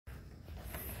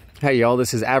Hey y'all,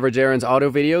 this is Average Aaron's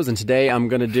Auto Videos, and today I'm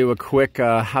going to do a quick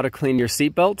how to clean your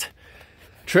seatbelt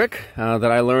trick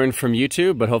that I learned from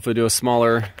YouTube, but hopefully do a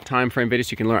smaller time frame video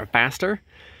so you can learn it faster.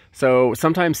 So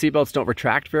sometimes seatbelts don't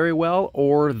retract very well,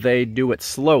 or they do it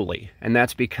slowly, and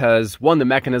that's because one, the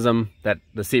mechanism that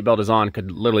the seatbelt is on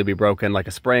could literally be broken, like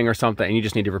a spring or something, and you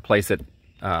just need to replace it,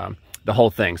 the whole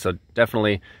thing. So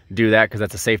definitely do that because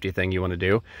that's a safety thing you want to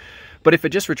do. But if it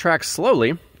just retracts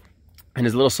slowly and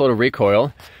is a little slow to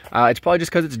recoil, it's probably just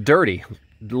because it's dirty.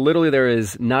 Literally, there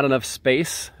is not enough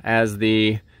space as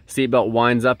the seatbelt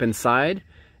winds up inside,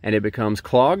 and it becomes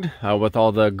clogged with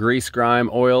all the grease, grime,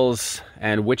 oils,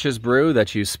 and witch's brew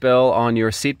that you spill on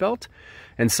your seatbelt.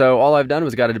 And so all I've done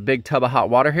was got a big tub of hot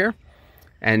water here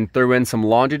and threw in some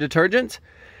laundry detergent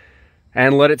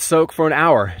and let it soak for an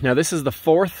hour. Now, this is the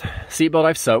fourth seatbelt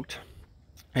I've soaked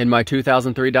in my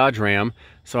 2003 Dodge Ram.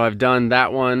 So I've done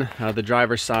that one, the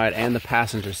driver's side and the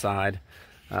passenger side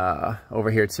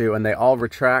over here too, and they all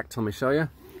retract. Let me show you.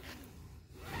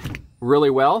 Really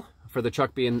well for the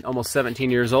truck being almost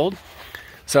 17 years old.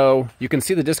 So you can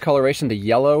see the discoloration, the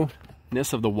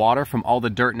yellowness of the water from all the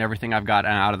dirt and everything I've got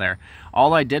out of there.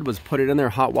 All I did was put it in there,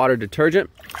 hot water detergent,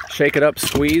 shake it up,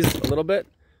 squeeze a little bit.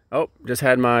 Oh, just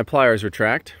had my pliers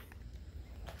retract.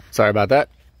 Sorry about that.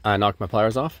 I knocked my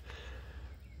pliers off.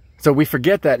 So we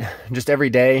forget that just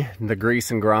every day the grease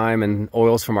and grime and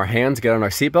oils from our hands get on our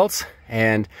seatbelts,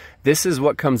 and this is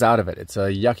what comes out of it. It's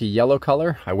a yucky yellow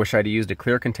color. I wish I'd used a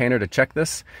clear container to check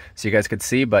this so you guys could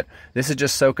see, but this is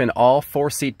just soaking all 4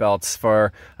 seatbelts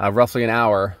for roughly an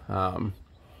hour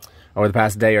over the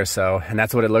past day or so, and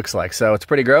that's what it looks like. So it's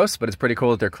pretty gross, but it's pretty cool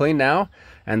that they're clean now,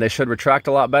 and they should retract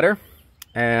a lot better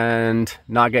and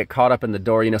not get caught up in the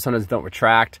door. You know, sometimes they don't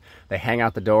retract. They hang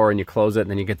out the door and you close it and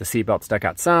then you get the seatbelt stuck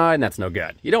outside, and that's no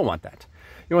good. You don't want that.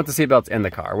 You want the seatbelts in the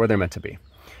car where they're meant to be.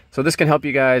 So this can help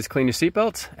you guys clean your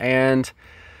seatbelts and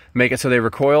make it so they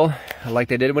recoil like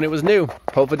they did when it was new.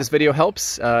 Hopefully this video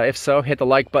helps. If so, hit the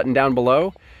like button down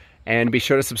below and be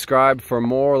sure to subscribe for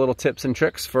more little tips and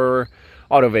tricks for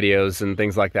auto videos and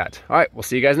things like that. All right, we'll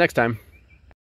see you guys next time.